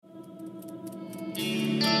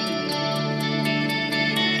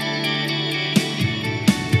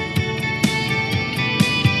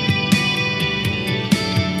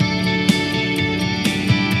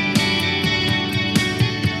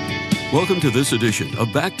Welcome to this edition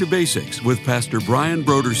of Back to Basics with Pastor Brian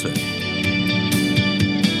Brodersen.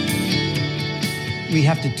 We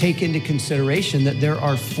have to take into consideration that there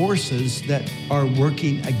are forces that are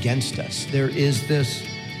working against us. There is this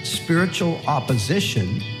spiritual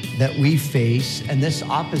opposition that we face, and this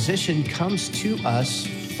opposition comes to us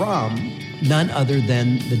from none other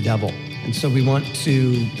than the devil. And so we want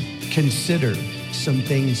to consider some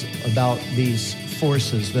things about these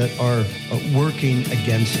forces that are working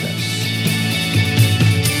against us.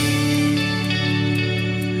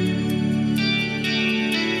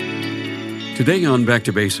 Today on Back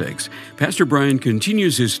to Basics, Pastor Brian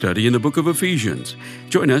continues his study in the book of Ephesians.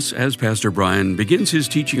 Join us as Pastor Brian begins his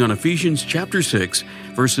teaching on Ephesians chapter 6,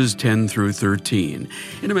 verses 10 through 13,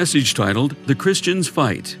 in a message titled, The Christian's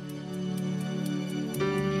Fight.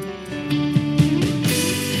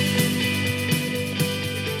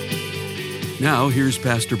 Now, here's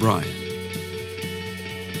Pastor Brian.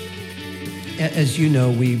 As you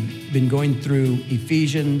know, we've been going through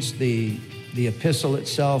Ephesians, the epistle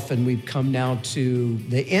itself, and we've come now to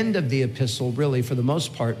the end of the epistle, really, for the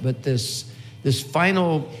most part, but this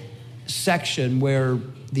final section where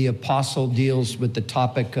the apostle deals with the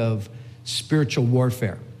topic of spiritual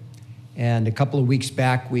warfare. And a couple of weeks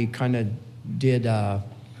back, we kind of did a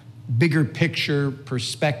bigger picture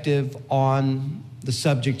perspective on the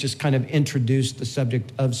subject, just kind of introduced the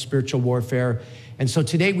subject of spiritual warfare. And so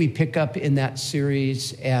today we pick up in that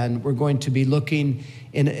series, and we're going to be looking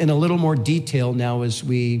in a little more detail now as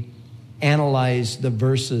we analyze the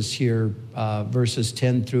verses here, verses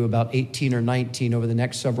 10 through about 18 or 19 over the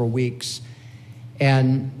next several weeks,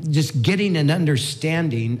 and just getting an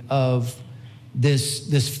understanding of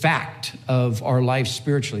this fact of our life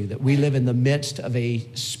spiritually, that we live in the midst of a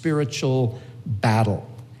spiritual battle.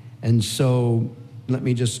 And so let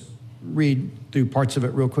me just read through parts of it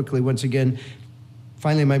real quickly once again.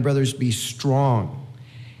 Finally, my brothers, be strong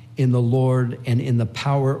in the Lord and in the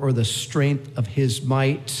power or the strength of his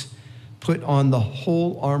might. Put on the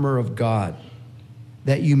whole armor of God,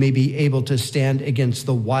 that you may be able to stand against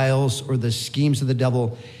the wiles or the schemes of the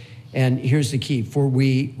devil. And here's the key: for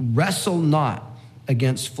we wrestle not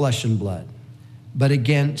against flesh and blood, but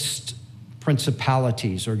against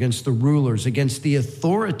principalities, or against the rulers, against the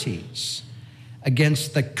authorities,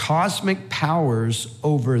 against the cosmic powers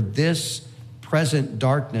over this present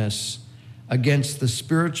darkness, against the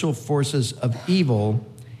spiritual forces of evil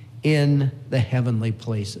in the heavenly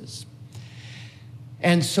places.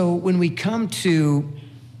 And so when we come to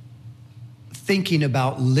thinking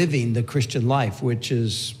about living the Christian life, which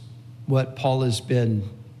is what Paul has been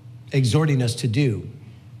exhorting us to do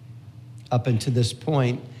up until this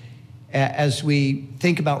point, as we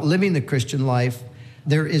think about living the Christian life,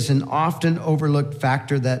 there is an often overlooked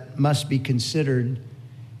factor that must be considered,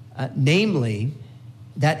 namely,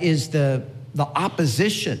 that is the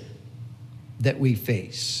opposition that we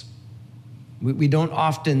face. We don't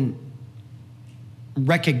often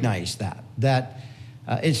recognize that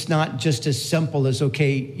it's not just as simple as,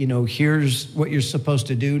 okay, here's what you're supposed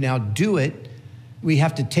to do, now do it. We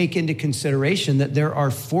have to take into consideration that there are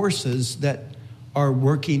forces that are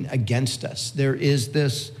working against us. There is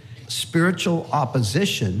this spiritual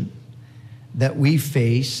opposition that we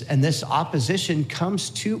face, and this opposition comes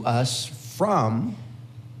to us from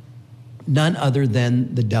none other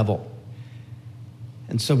than the devil.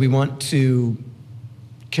 And so we want to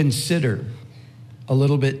consider a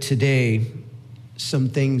little bit today some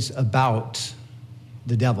things about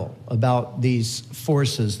the devil, about these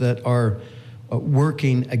forces that are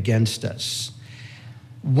working against us.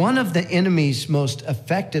 One of the enemy's most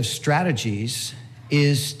effective strategies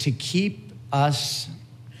is to keep us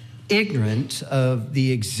ignorant of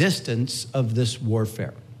the existence of this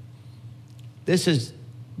warfare. This is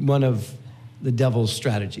one of the devil's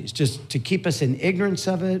strategies, just to keep us in ignorance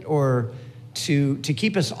of it, or to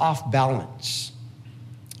keep us off balance.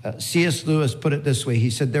 C.S. Lewis put it this way.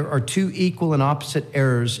 He said, there are two equal and opposite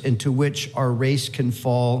errors into which our race can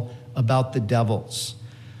fall about the devils.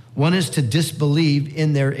 One is to disbelieve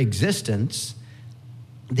in their existence.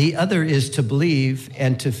 The other is to believe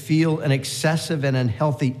and to feel an excessive and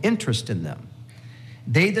unhealthy interest in them.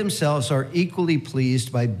 They themselves are equally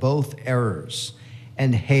pleased by both errors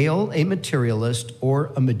and hail a materialist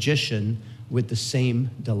or a magician with the same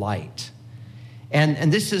delight.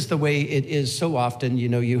 And this is the way it is so often.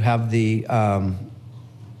 You have the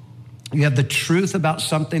truth about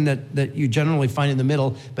something that you generally find in the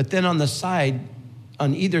middle, but then on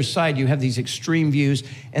either side, you have these extreme views,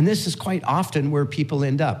 and this is quite often where people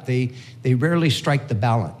end up. They rarely strike the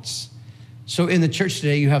balance. So in the church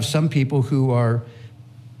today, you have some people who are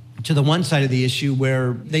to the one side of the issue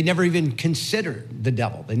where they never even consider the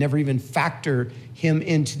devil. They never even factor him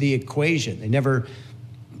into the equation. They never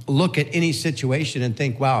look at any situation and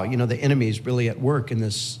think, wow, the enemy is really at work in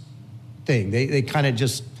this thing. They kind of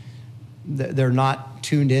just, they're not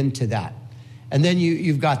tuned into that. And then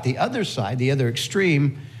you've got the other side, the other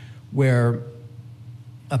extreme, where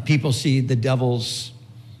people see the devil's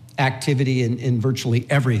activity in virtually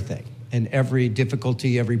everything. And every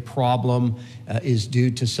difficulty, every problem is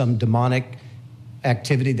due to some demonic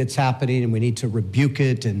activity that's happening, and we need to rebuke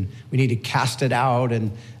it, and we need to cast it out,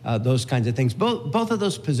 and those kinds of things. Both of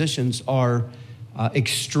those positions are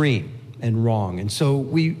extreme and wrong. And so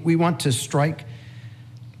we want to strike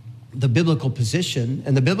the biblical position,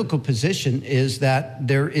 and the biblical position is that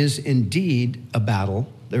there is indeed a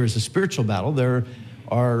battle. There is a spiritual battle. There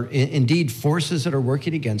are indeed forces that are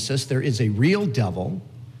working against us. There is a real devil,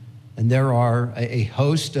 and there are a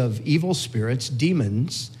host of evil spirits,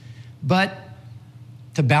 demons. But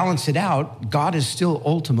to balance it out, God is still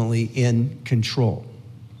ultimately in control,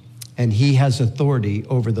 and he has authority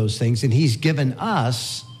over those things, and he's given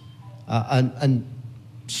us a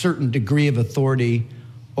certain degree of authority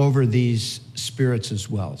over these spirits as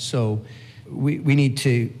well. So we need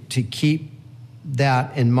to keep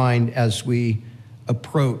that in mind as we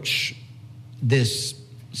approach this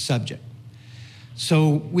subject. So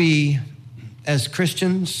we, as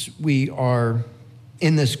Christians, we are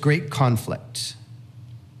in this great conflict.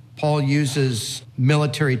 Paul uses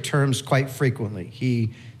military terms quite frequently.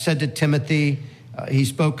 He said to Timothy, he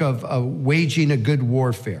spoke of waging a good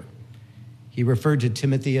warfare. He referred to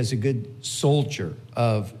Timothy as a good soldier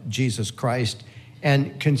of Jesus Christ.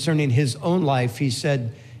 And concerning his own life, he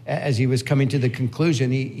said, as he was coming to the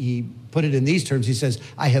conclusion, he put it in these terms. He says,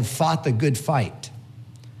 I have fought the good fight.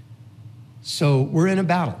 So we're in a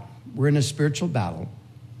battle. We're in a spiritual battle.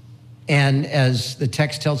 And as the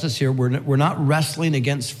text tells us here, we're not wrestling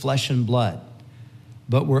against flesh and blood,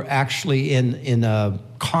 but we're actually in a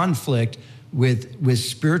conflict with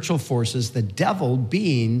spiritual forces, the devil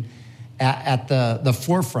being at the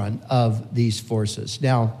forefront of these forces.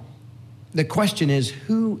 Now, the question is,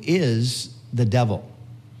 who is the devil?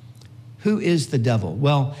 Who is the devil?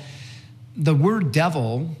 Well, the word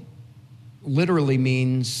devil literally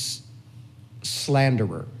means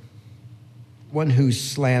slanderer, one who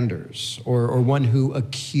slanders or one who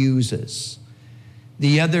accuses.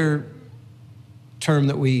 The other term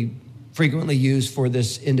that we frequently use for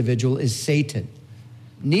this individual is Satan.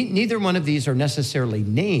 Neither one of these are necessarily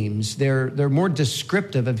names. They're more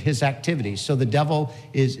descriptive of his activities. So the devil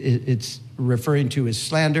it's referring to as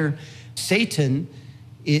slander. Satan,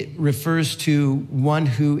 it refers to one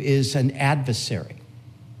who is an adversary.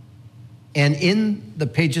 And in the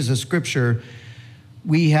pages of Scripture,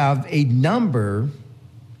 we have a number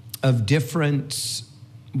of different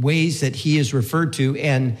ways that he is referred to.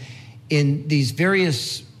 And in these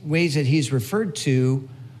various ways that he's referred to,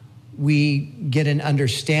 we get an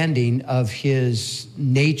understanding of his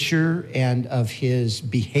nature and of his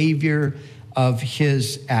behavior, of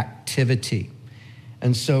his activity.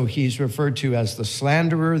 And so he's referred to as the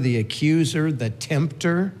slanderer, the accuser, the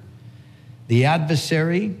tempter, the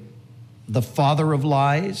adversary, the father of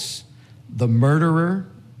lies, the murderer,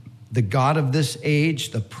 the god of this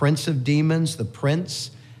age, the prince of demons, the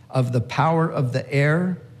prince of the power of the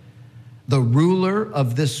air, the ruler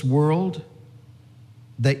of this world,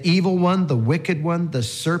 the evil one, the wicked one, the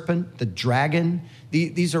serpent, the dragon.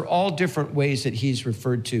 These are all different ways that he's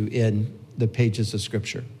referred to in the pages of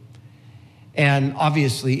Scripture. And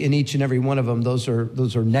obviously, in each and every one of them, those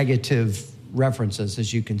are negative references,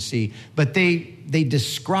 as you can see. But they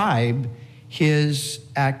describe his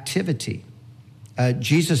activity.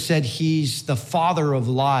 Jesus said he's the father of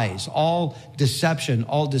lies. All deception,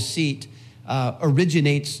 all deceit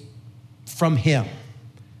originates from him.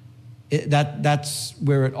 That's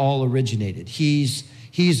where it all originated.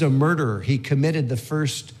 He's a murderer. He committed the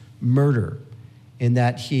first murder in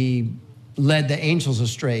that he led the angels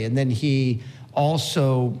astray. And then he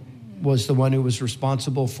also was the one who was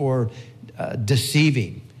responsible for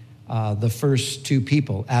deceiving the first two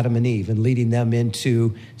people, Adam and Eve, and leading them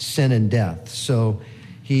into sin and death. So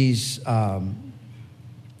they're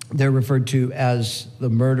referred to as the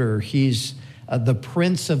murderer. He's the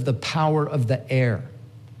prince of the power of the air.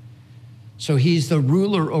 So he's the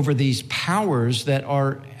ruler over these powers that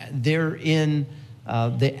are there in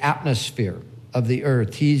the atmosphere of the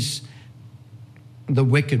earth. He's the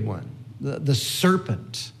wicked one, the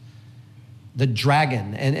serpent, the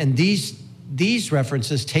dragon. And these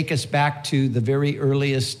references take us back to the very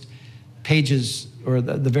earliest pages or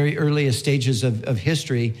the very earliest stages of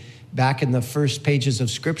history back in the first pages of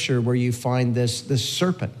Scripture where you find this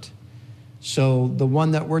serpent. So the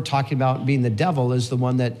one that we're talking about being the devil is the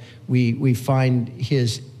one that we find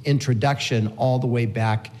his introduction all the way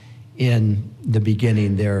back in the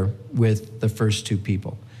beginning there with the first two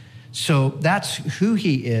people. So that's who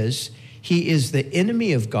he is. He is the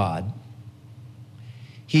enemy of God.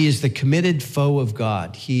 He is the committed foe of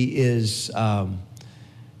God. He is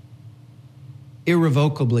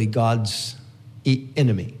irrevocably God's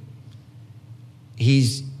enemy.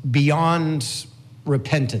 He's beyond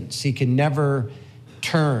repentance. He can never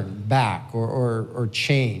turn back or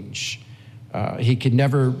change. He can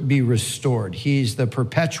never be restored. He's the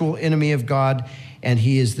perpetual enemy of God, and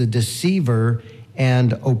he is the deceiver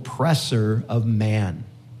and oppressor of man.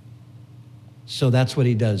 So that's what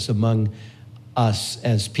he does among us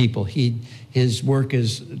as people. His work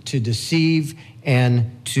is to deceive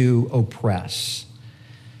and to oppress.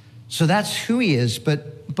 So that's who he is,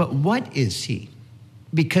 but what is he?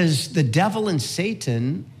 Because the devil and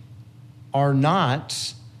Satan are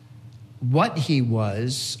not what he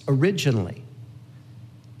was originally.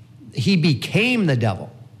 He became the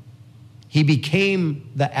devil. He became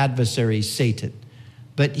the adversary, Satan.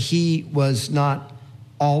 But he was not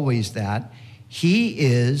always that. He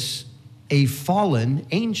is a fallen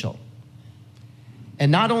angel.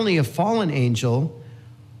 And not only a fallen angel,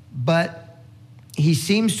 but he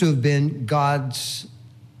seems to have been God's,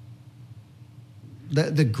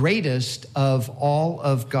 the greatest of all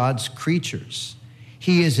of God's creatures.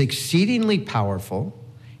 He is exceedingly powerful.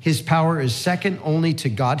 His power is second only to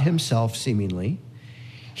God himself, seemingly.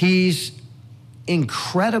 He's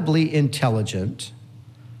incredibly intelligent,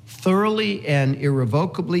 thoroughly and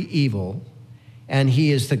irrevocably evil, and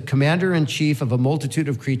he is the commander-in-chief of a multitude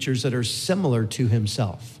of creatures that are similar to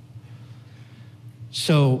himself.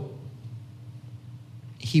 So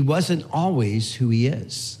he wasn't always who he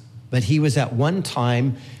is, but he was at one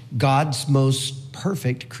time God's most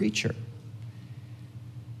perfect creature.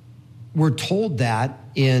 We're told that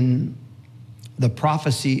in the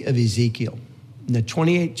prophecy of Ezekiel. In the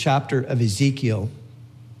 28th chapter of Ezekiel,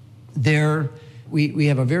 there we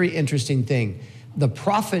have a very interesting thing. The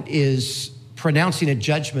prophet is pronouncing a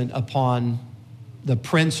judgment upon the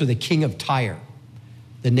prince or the king of Tyre,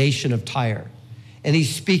 the nation of Tyre. And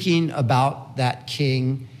he's speaking about that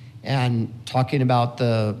king and talking about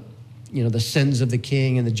the sins of the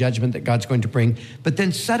king and the judgment that God's going to bring. But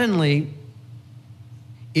then suddenly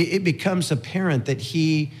it becomes apparent that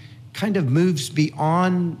he kind of moves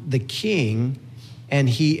beyond the king and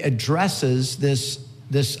he addresses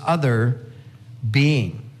this other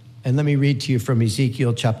being. And let me read to you from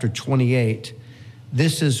Ezekiel chapter 28.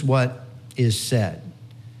 This is what is said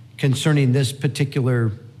concerning this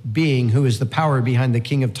particular being who is the power behind the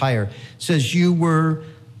king of Tyre. It says, "You were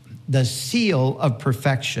the seal of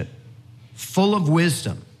perfection, full of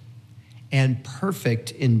wisdom and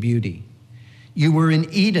perfect in beauty. You were in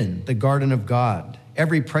Eden, the garden of God.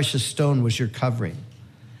 Every precious stone was your covering.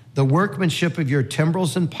 The workmanship of your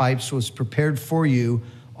timbrels and pipes was prepared for you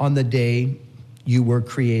on the day you were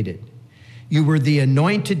created. You were the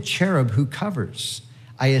anointed cherub who covers.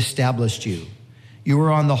 I established you. You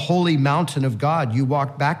were on the holy mountain of God. You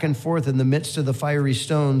walked back and forth in the midst of the fiery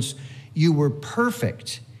stones. You were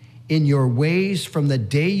perfect in your ways from the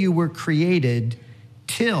day you were created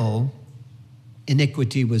till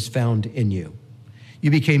iniquity was found in you. You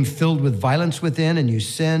became filled with violence within and you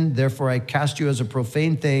sinned. Therefore, I cast you as a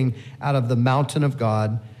profane thing out of the mountain of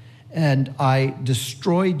God, and I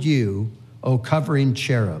destroyed you, O covering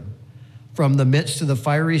cherub, from the midst of the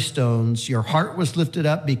fiery stones. Your heart was lifted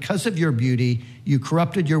up because of your beauty. You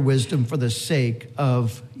corrupted your wisdom for the sake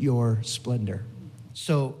of your splendor."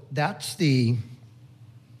 So that's the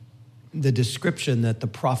description that the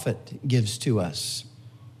prophet gives to us.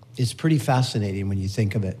 It's pretty fascinating when you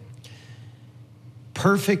think of it.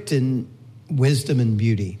 Perfect in wisdom and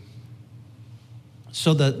beauty.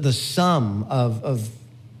 So the sum of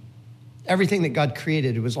everything that God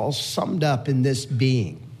created, it was all summed up in this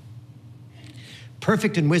being.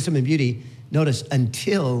 Perfect in wisdom and beauty, notice,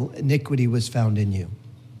 until iniquity was found in you.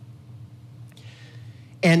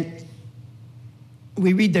 And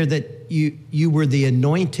we read there that you were the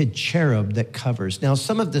anointed cherub that covers. Now,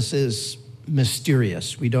 some of this is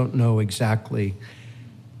mysterious. We don't know exactly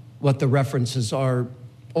what the references are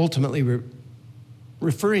ultimately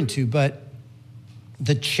referring to, but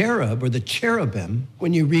the cherub or the cherubim,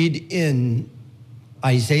 when you read in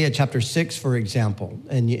Isaiah chapter 6, for example,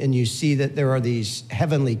 and you see that there are these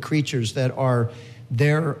heavenly creatures that are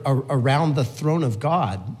there around the throne of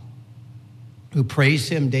God who praise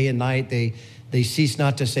him day and night. They cease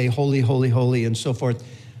not to say, "Holy, holy, holy," and so forth.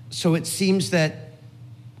 So it seems that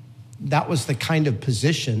that was the kind of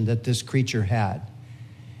position that this creature had.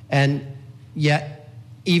 And yet,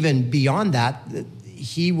 even beyond that,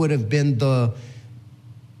 he would have been the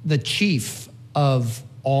chief of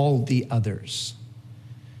all the others.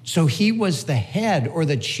 So he was the head or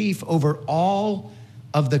the chief over all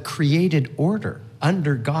of the created order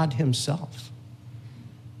under God himself.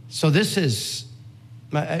 So this is,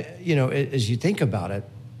 as you think about it,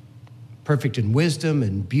 perfect in wisdom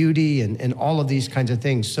and beauty and all of these kinds of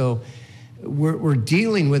things. So we're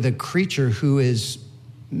dealing with a creature who is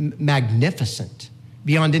magnificent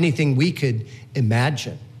beyond anything we could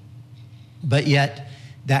imagine. But yet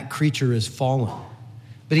that creature is fallen.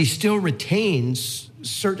 But he still retains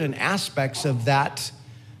certain aspects of that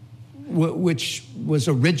which was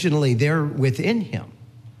originally there within him.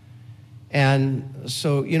 And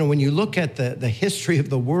so, when you look at the history of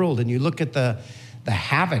the world and you look at the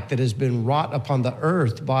havoc that has been wrought upon the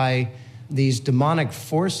earth by these demonic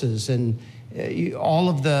forces and all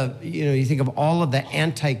of the, you think of all of the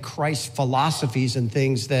antichrist philosophies and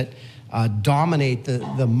things that dominate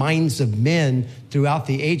the minds of men throughout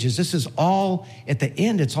the ages. This is all, at the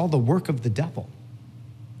end, it's all the work of the devil.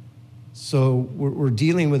 So we're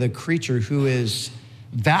dealing with a creature who is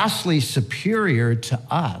vastly superior to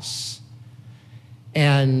us,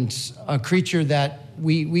 and a creature that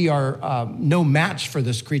we are no match for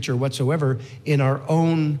this creature whatsoever in our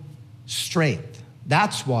own strength.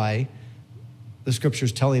 That's why the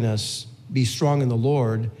scripture's telling us, be strong in the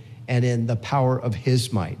Lord and in the power of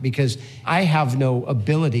his might, because I have no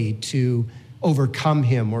ability to overcome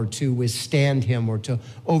him or to withstand him or to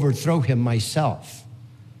overthrow him myself.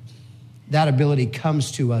 That ability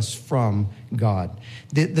comes to us from God.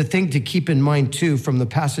 The thing to keep in mind, too, from the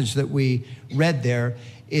passage that we read there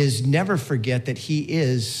is never forget that he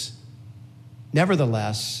is,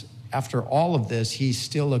 nevertheless, after all of this, he's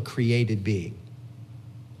still a created being.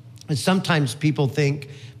 And sometimes people think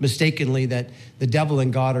mistakenly that the devil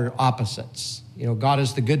and God are opposites. God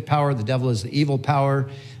is the good power, the devil is the evil power.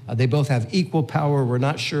 They both have equal power. We're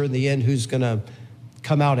not sure in the end who's going to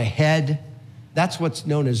come out ahead. That's what's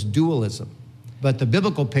known as dualism. But the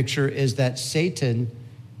biblical picture is that Satan,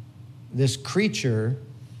 this creature,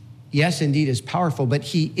 yes, indeed, is powerful, but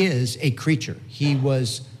he is a creature. He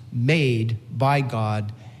was made by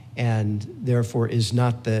God and therefore is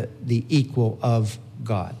not the equal of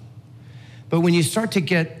God. But when you start to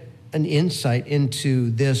get an insight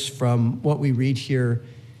into this from what we read here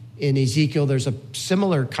in Ezekiel, there's a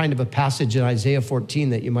similar kind of a passage in Isaiah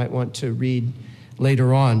 14 that you might want to read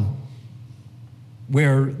later on,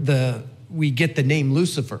 where we get the name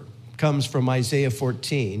Lucifer, comes from Isaiah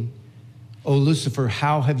 14. O Lucifer,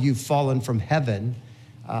 how have you fallen from heaven?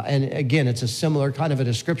 And again, it's a similar kind of a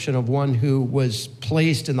description of one who was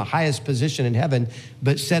placed in the highest position in heaven,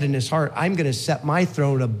 but said in his heart, I'm going to set my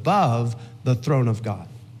throne above the throne of God.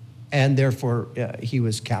 And therefore, he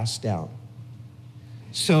was cast down.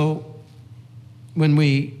 So when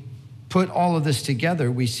we put all of this together,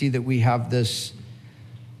 we see that we have this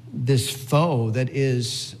foe that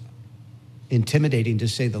is intimidating, to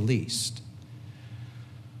say the least.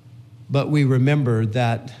 But we remember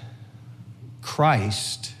that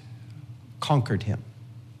Christ conquered him.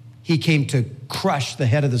 He came to crush the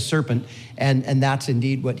head of the serpent, and that's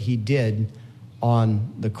indeed what he did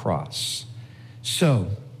on the cross. So,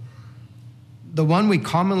 the one we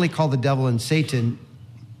commonly call the devil and Satan,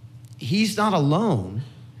 he's not alone.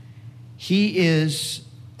 He is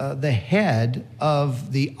the head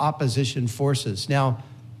of the opposition forces. Now,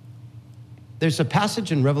 there's a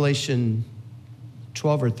passage in Revelation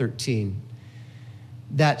 12 or 13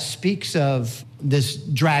 that speaks of this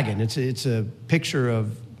dragon. It's a picture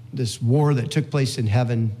of this war that took place in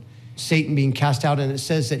heaven, Satan being cast out, and it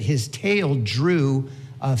says that his tail drew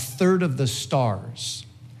a third of the stars.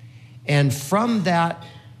 And from that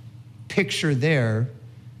picture there,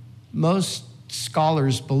 most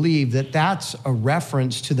scholars believe that that's a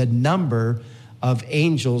reference to the number of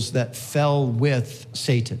angels that fell with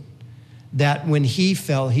Satan. That when he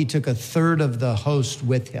fell, he took a third of the host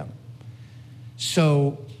with him.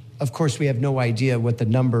 So, of course, we have no idea what the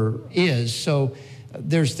number is. So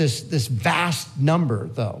there's this vast number,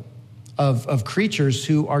 though, of creatures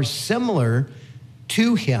who are similar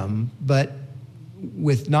to him, but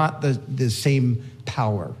with not the same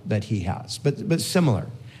power that he has, but similar,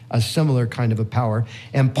 a similar kind of a power.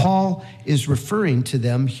 And Paul is referring to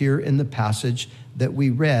them here in the passage that we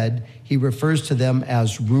read. He refers to them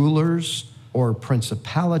as rulers or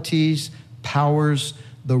principalities, powers,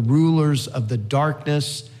 the rulers of the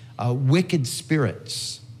darkness, wicked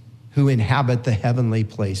spirits who inhabit the heavenly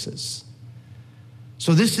places.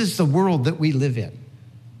 So this is the world that we live in.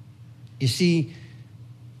 You see,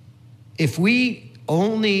 if we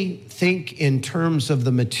only think in terms of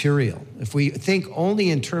the material, if we think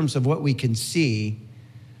only in terms of what we can see,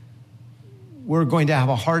 we're going to have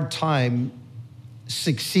a hard time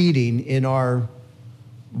succeeding in our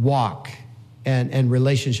walk and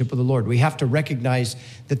relationship with the Lord. We have to recognize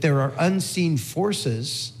that there are unseen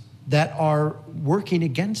forces that are working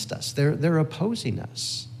against us. They're opposing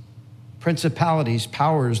us. Principalities,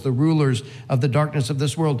 powers, the rulers of the darkness of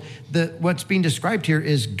this world. What's being described here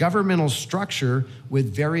is governmental structure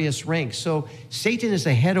with various ranks. So Satan is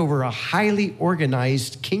the head over a highly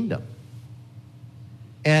organized kingdom.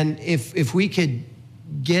 And if we could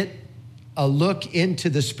get a look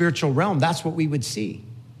into the spiritual realm, that's what we would see.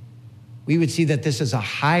 We would see that this is a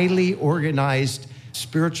highly organized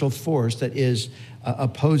spiritual force that is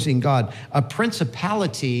opposing God. A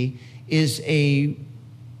principality is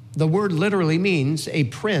the word literally means a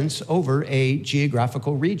prince over a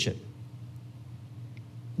geographical region.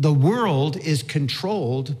 The world is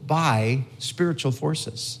controlled by spiritual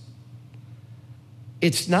forces.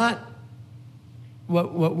 It's not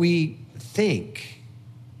what we think.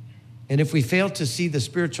 And if we fail to see the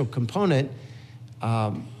spiritual component,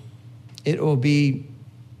 it will be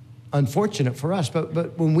unfortunate for us.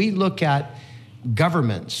 But when we look at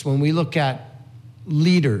governments, when we look at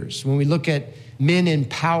leaders, when we look at men in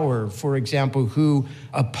power, for example, who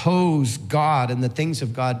oppose God and the things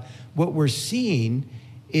of God, what we're seeing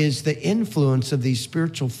is the influence of these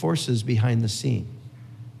spiritual forces behind the scene.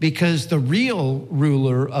 Because the real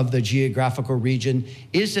ruler of the geographical region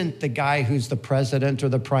isn't the guy who's the president or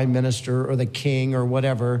the prime minister or the king or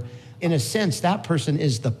whatever. In a sense, that person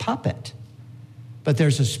is the puppet. But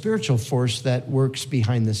there's a spiritual force that works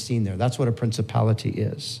behind the scene there. That's what a principality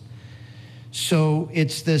is. So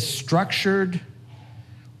it's this structured,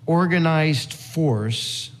 organized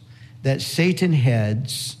force that Satan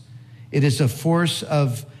heads. It is a force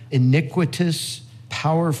of iniquitous,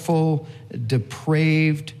 powerful,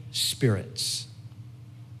 depraved spirits,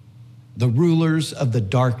 the rulers of the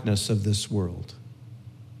darkness of this world.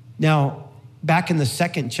 Now, back in the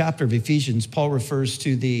 2nd chapter of Ephesians, Paul refers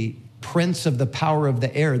to the prince of the power of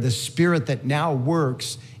the air, the spirit that now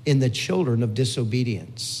works in the children of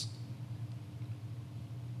disobedience.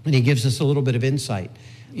 And he gives us a little bit of insight.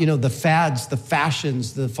 You know, the fads, the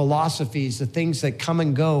fashions, the philosophies, the things that come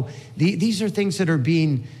and go, these are things that are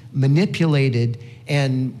being manipulated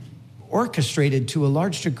and orchestrated to a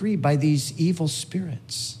large degree by these evil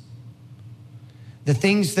spirits. The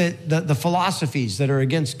things that, the philosophies that are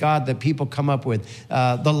against God that people come up with,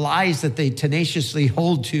 the lies that they tenaciously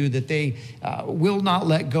hold to, that they will not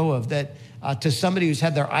let go of, that to somebody who's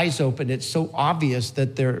had their eyes open, it's so obvious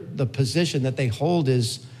that the position that they hold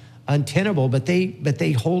is untenable, but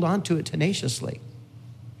they hold on to it tenaciously.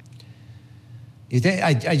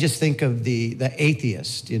 I just think of the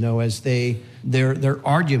atheist, you know, as their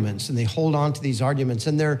arguments, and they hold on to these arguments,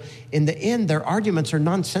 and in the end, their arguments are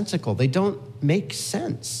nonsensical. They don't make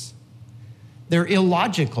sense. They're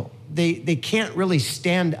illogical. They can't really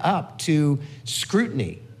stand up to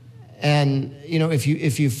scrutiny. And you know, if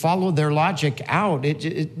you follow their logic out,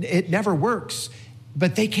 it never works.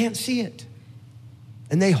 But they can't see it,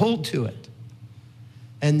 and they hold to it.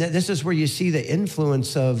 And this is where you see the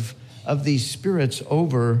influence of these spirits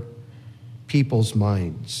over people's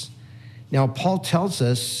minds. Now, Paul tells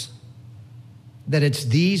us that it's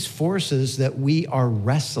these forces that we are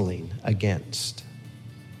wrestling against.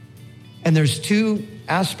 And there's two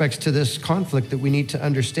aspects to this conflict that we need to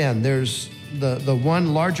understand. There's the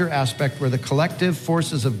one larger aspect where the collective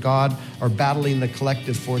forces of God are battling the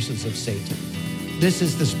collective forces of Satan. This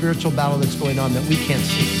is the spiritual battle that's going on that we can't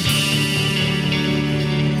see.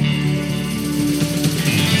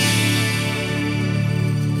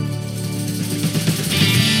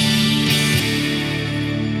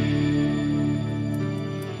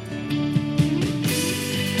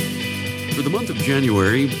 For the month of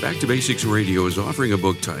January, Back to Basics Radio is offering a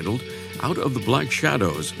book titled Out of the Black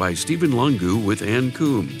Shadows by Stephen Lungu with Ann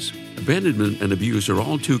Coombs. Abandonment and abuse are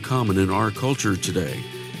all too common in our culture today,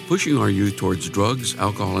 pushing our youth towards drugs,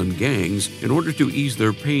 alcohol, and gangs in order to ease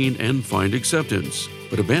their pain and find acceptance.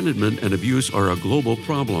 But abandonment and abuse are a global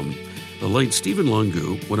problem. The late Stephen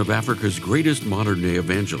Lungu, one of Africa's greatest modern-day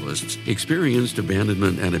evangelists, experienced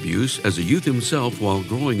abandonment and abuse as a youth himself while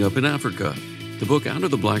growing up in Africa. The book Out of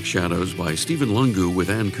the Black Shadows by Stephen Lungu with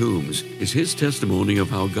Ann Coombs is his testimony of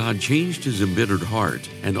how God changed his embittered heart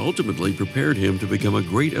and ultimately prepared him to become a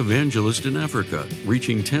great evangelist in Africa,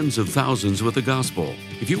 reaching tens of thousands with the gospel.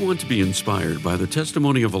 If you want to be inspired by the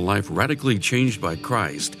testimony of a life radically changed by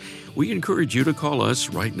Christ, we encourage you to call us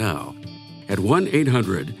right now at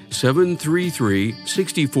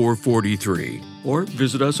 1-800-733-6443. or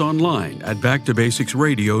visit us online at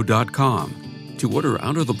backtobasicsradio.com to order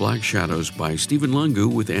Out of the Black Shadows by Stephen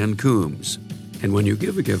Lungu with Ann Coombs. And when you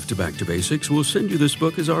give a gift to Back to Basics, we'll send you this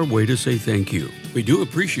book as our way to say thank you. We do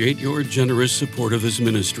appreciate your generous support of this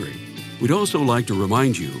ministry. We'd also like to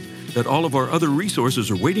remind you that all of our other resources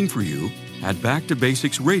are waiting for you at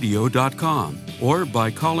backtobasicsradio.com or by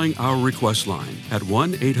calling our request line at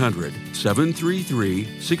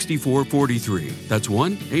 1-800-733-6443. That's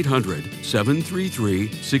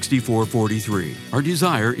 1-800-733-6443. Our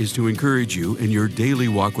desire is to encourage you in your daily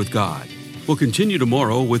walk with God. We'll continue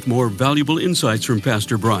tomorrow with more valuable insights from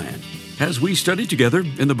Pastor Brian as we study together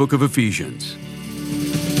in the book of Ephesians.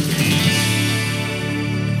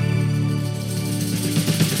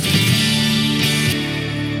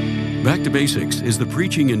 Back to Basics is the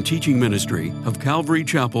preaching and teaching ministry of Calvary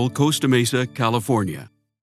Chapel, Costa Mesa, California.